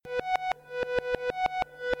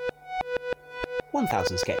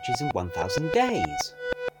1000 sketches in 1000 days.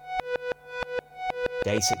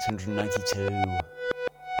 Day 692.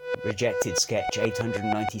 Rejected sketch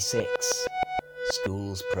 896.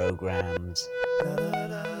 Schools programs.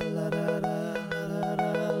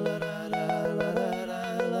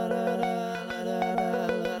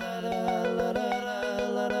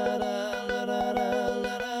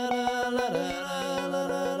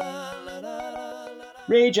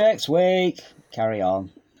 Rejects week. Carry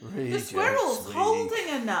on. The squirrel's holding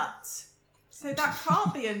a nut. So that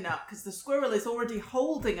can't be a nut, because the squirrel is already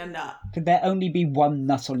holding a nut. Could there only be one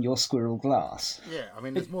nut on your squirrel glass? Yeah, I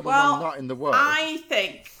mean, there's more than one nut in the world. I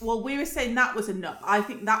think, we were saying that was a nut. I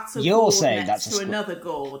think that's a You're gourd saying next that's to another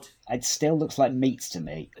gourd. It still looks like meat to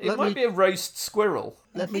me. It might be a roast squirrel.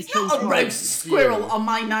 It's not a roast squirrel on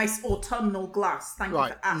my nice autumnal glass. Thank you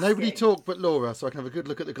for asking. Nobody talk but Laura, so I can have a good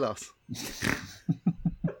look at the glass.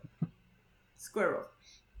 Squirrel.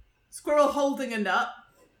 Squirrel holding a nut.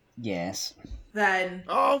 Yes. Then...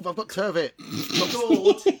 Oh, I've got turbot.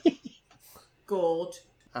 Gourd.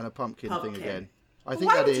 And a pumpkin thing again. I think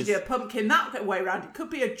Why that would is... you do a pumpkin that way around? It could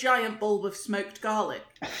be a giant bulb of smoked garlic.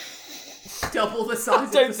 Double the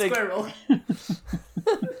size of the squirrel.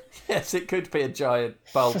 Yes, it could be a giant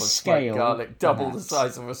bulb of smoked garlic, double the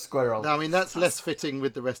size of a squirrel. No, I mean, that's less fitting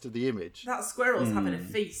with the rest of the image. That squirrel's having a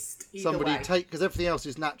feast. Somebody because everything else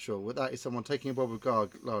is natural. That is someone taking a bulb of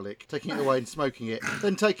garlic, taking it away and smoking it,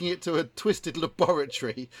 then taking it to a twisted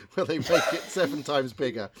laboratory where they make it 7 times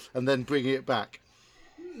bigger and then bringing it back.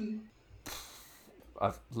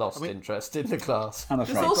 I've lost interest in the glass.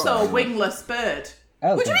 There's also a wingless bird.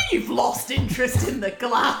 Oh, what do you mean you've lost interest in the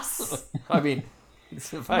glass? I mean,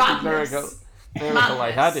 it's a fucking miracle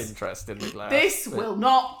I had interest in the glass. This will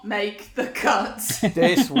not make the cut.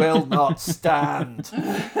 This will not stand.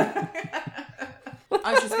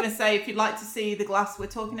 I was just going to say, if you'd like to see the glass we're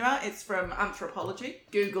talking about, it's from Anthropology.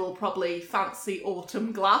 Google probably fancy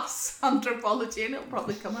autumn glass Anthropology and it'll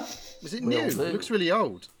probably come up. Is it new? It looks really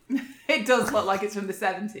old. It does look like it's from the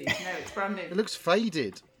 70s. No, it's brand new. It looks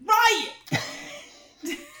faded. Right!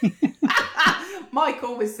 Mike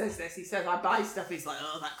always says this. He says, I buy stuff. He's like,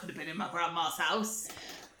 oh, that could have been in my grandma's house.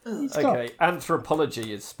 Okay,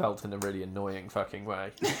 Anthropology is spelt in a really annoying fucking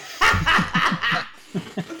way.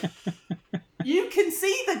 You can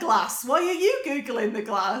see the glass. Why are you Googling the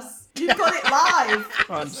glass? You've got it live.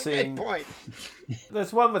 I'm seeing...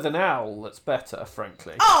 There's one with an owl that's better,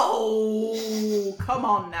 frankly. Oh, come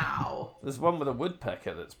on now. There's one with a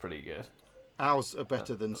woodpecker that's pretty good. Owls are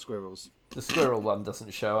better than squirrels. The squirrel one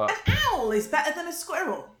doesn't show up. An owl is better than a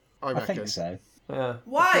squirrel. I think so. Yeah.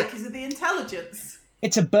 Why? Because of the intelligence.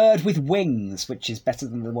 It's a bird with wings, which is better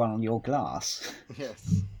than the one on your glass.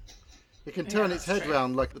 Yes. It can turn its head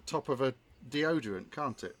round like the top of a deodorant,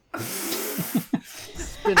 can't it?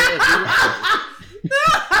 Spin it every way.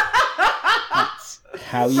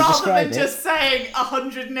 How you Rather describe than it. just saying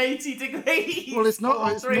 180 degrees. Well, it's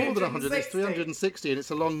not. It's more than 100. 360. It's 360, and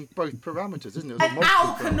it's along both parameters, isn't it? An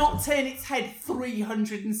owl cannot turn its head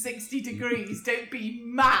 360 degrees. Don't be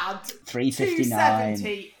mad. 359.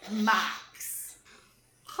 270 max.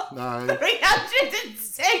 No.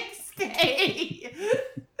 360.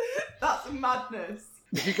 That's madness.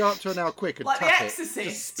 If you go up to an owl quick and Like The tap Exorcist, it,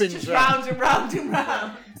 it spins just round. round and round and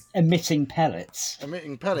round. Emitting pellets.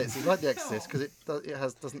 Emitting pellets is like The Exorcist because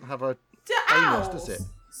doesn't have a Do anus, owls does it?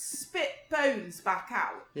 spit bones back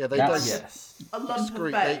out? Yeah, they That's- don't. Yes. A lump of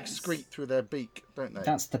bones. They excrete through their beak, don't they?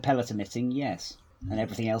 That's the pellet emitting, yes. And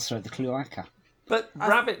everything else through the cloaca. But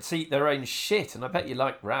rabbits eat their own shit, and I bet you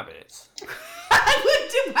like rabbits. I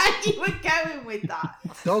wouldn't have you were going with that.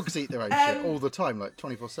 Dogs eat their own shit all the time, like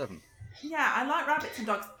 24/7. Yeah, I like rabbits and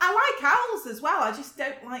dogs. I like owls as well. I just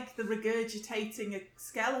don't like the regurgitating a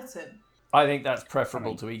skeleton. I think that's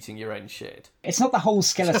preferable to eating your own shit. It's not the whole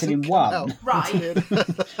skeleton in one. Right.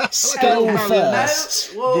 Skull No,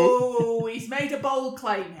 first. whoa, he's made a bold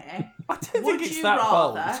claim here. I don't Would think it's you that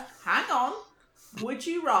bold. rather, hang on, would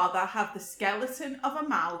you rather have the skeleton of a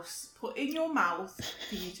mouse put in your mouth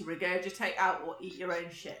for you to regurgitate out or eat your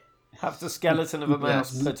own shit? Have the skeleton of a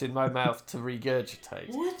mouse put in my mouth to regurgitate.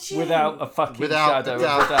 Would you? Without a fucking Without shadow a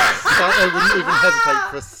doubt. of a doubt. They wouldn't even hesitate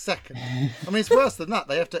for a second. I mean, it's worse than that.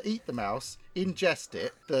 They have to eat the mouse, ingest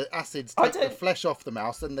it, the acids take the flesh off the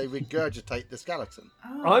mouse, and they regurgitate the skeleton.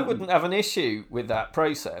 I wouldn't have an issue with that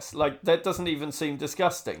process. Like, that doesn't even seem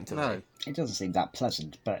disgusting to me. It doesn't seem that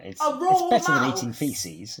pleasant, but it's A raw better than mouse. eating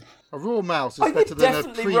feces. A raw mouse is I better would than a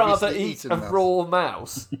definitely rather previously eat eaten a mouse. raw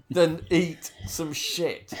mouse than eat some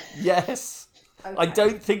shit. Yes. Okay. I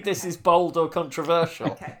don't think this is bold or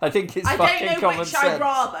controversial. Okay. I think it's I fucking don't know common which sense. I'd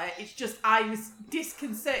rather. It's just I was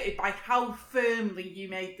disconcerted by how firmly you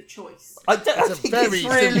made the choice. I It's a think very it's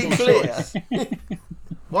really simple clear. choice.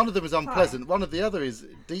 One of them is unpleasant, one of the other is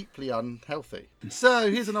deeply unhealthy. So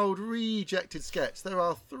here's an old rejected sketch. There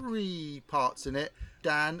are 3 parts in it.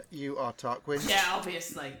 Dan, you are Tarquin. Yeah,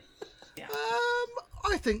 obviously. Yeah.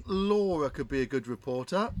 I think Laura could be a good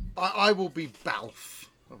reporter. I will be Balf,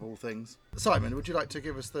 of all things. Simon, would you like to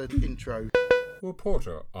give us the intro?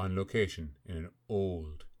 Reporter on location in an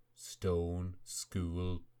old stone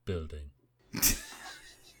school building.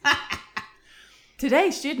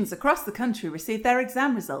 Today, students across the country received their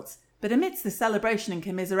exam results, but amidst the celebration and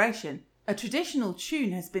commiseration, a traditional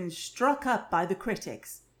tune has been struck up by the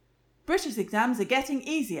critics. British exams are getting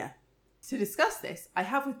easier. To discuss this, I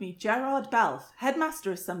have with me Gerard Balfe,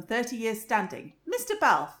 headmaster of some 30 years standing. Mr.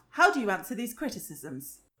 Balfe, how do you answer these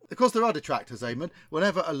criticisms? Of course, there are detractors, Eamon,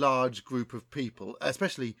 whenever a large group of people,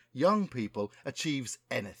 especially young people, achieves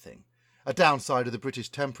anything. A downside of the British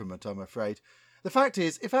temperament, I'm afraid. The fact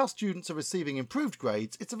is, if our students are receiving improved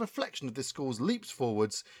grades, it's a reflection of this school's leaps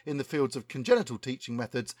forwards in the fields of congenital teaching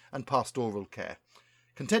methods and pastoral care.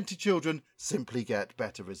 Contented children simply get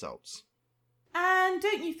better results. And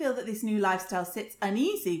don't you feel that this new lifestyle sits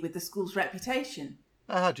uneasy with the school's reputation?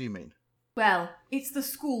 How do you mean? Well, it's the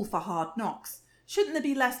school for hard knocks. Shouldn't there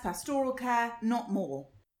be less pastoral care, not more?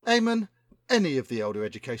 Eamon, any of the elder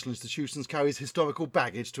educational institutions carries historical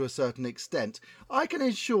baggage to a certain extent. I can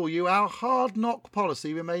assure you our hard knock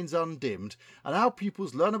policy remains undimmed, and our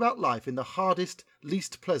pupils learn about life in the hardest,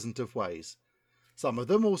 least pleasant of ways. Some of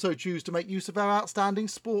them also choose to make use of our outstanding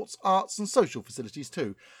sports, arts and social facilities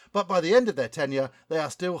too, but by the end of their tenure they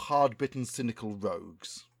are still hard-bitten, cynical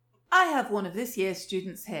rogues. I have one of this year's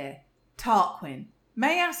students here, Tarquin.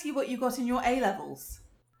 May I ask you what you got in your A-levels?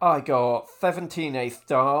 I got 17 A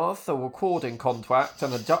stars, a recording contract,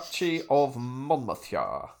 and a Duchy of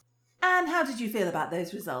Monmouthshire. And how did you feel about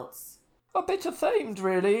those results? A bit ashamed,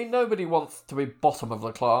 really. Nobody wants to be bottom of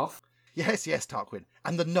the class. Yes, Tarquin.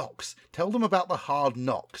 And the knocks. Tell them about the hard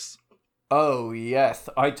knocks. Oh, yes.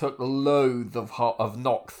 I took loads of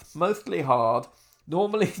knocks, mostly hard,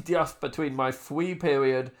 normally just between my free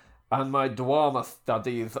period and my drama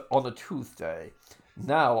studies on a Tuesday.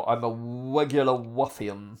 Now I'm a regular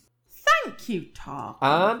ruffian. Thank you, Tarquin.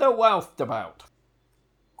 And a roustabout.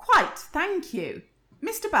 Quite, thank you.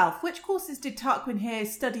 Mr. Balfe, which courses did Tarquin here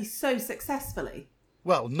study so successfully?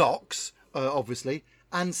 Well, knocks, obviously,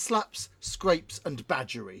 and slaps, scrapes and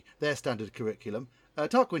badgery, their standard curriculum.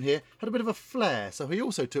 Tarquin here had a bit of a flair, so he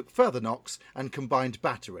also took further knocks and combined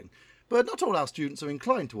battering. But not all our students are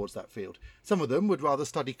inclined towards that field. Some of them would rather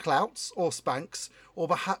study clouts or spanks, or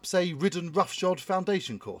perhaps a ridden roughshod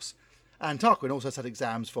foundation course. And Tarquin also set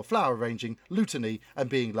exams for flower arranging, lutany and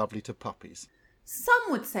being lovely to puppies. Some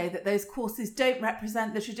would say that those courses don't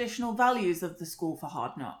represent the traditional values of the School for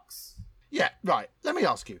Hard Knocks. Yeah, right. Let me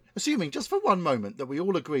ask you, assuming just for one moment that we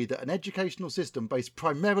all agree that an educational system based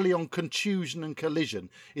primarily on contusion and collision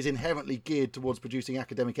is inherently geared towards producing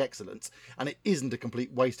academic excellence, and it isn't a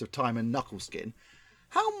complete waste of time and knuckle skin,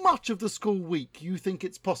 how much of the school week you think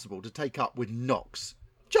it's possible to take up with knocks?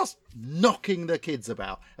 Just knocking the kids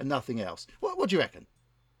about and nothing else. What do you reckon?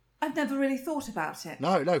 I've never really thought about it.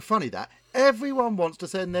 No, funny that. Everyone wants to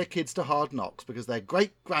send their kids to hard knocks because their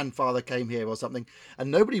great-grandfather came here or something,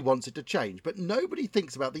 and nobody wants it to change, but nobody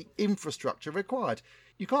thinks about the infrastructure required.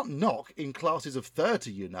 You can't knock in classes of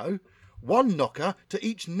 30, you know. One knocker to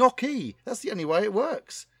each knockee. That's the only way it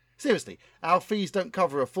works. Seriously, our fees don't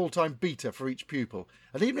cover a full-time beater for each pupil,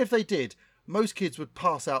 and even if they did, most kids would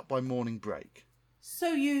pass out by morning break. So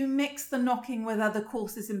you mix the knocking with other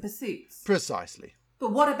courses and pursuits? Precisely.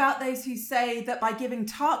 But what about those who say that by giving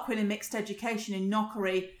Tarquin a mixed education in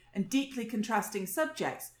knockery and deeply contrasting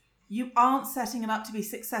subjects, you aren't setting him up to be a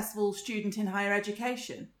successful student in higher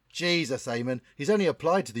education? Jesus, Eamon, he's only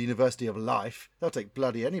applied to the University of Life. They'll take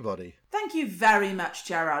bloody anybody. Thank you very much,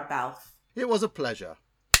 Gerard Balfe. It was a pleasure.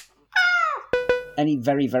 Any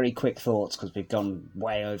very, very quick thoughts, because we've gone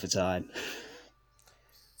way over time.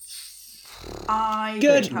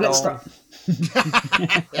 Good, let's start.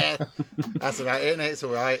 Yeah, that's about it, isn't it? It's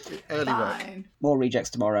all right. Early work. Fine. More rejects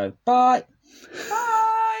tomorrow. Bye.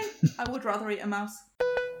 Bye. I would rather eat a mouse.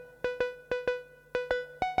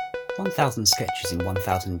 1000 Sketches in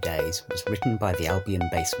 1000 Days was written by the Albion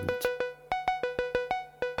Basement.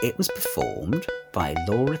 It was performed by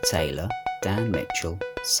Laura Taylor, Dan Mitchell,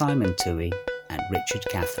 Simon Toohey and Richard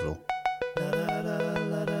Catherall.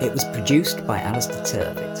 It was produced by Alistair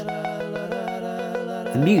Turvitt.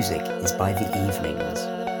 The music is by The Evenings.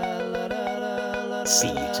 See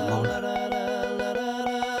you tomorrow.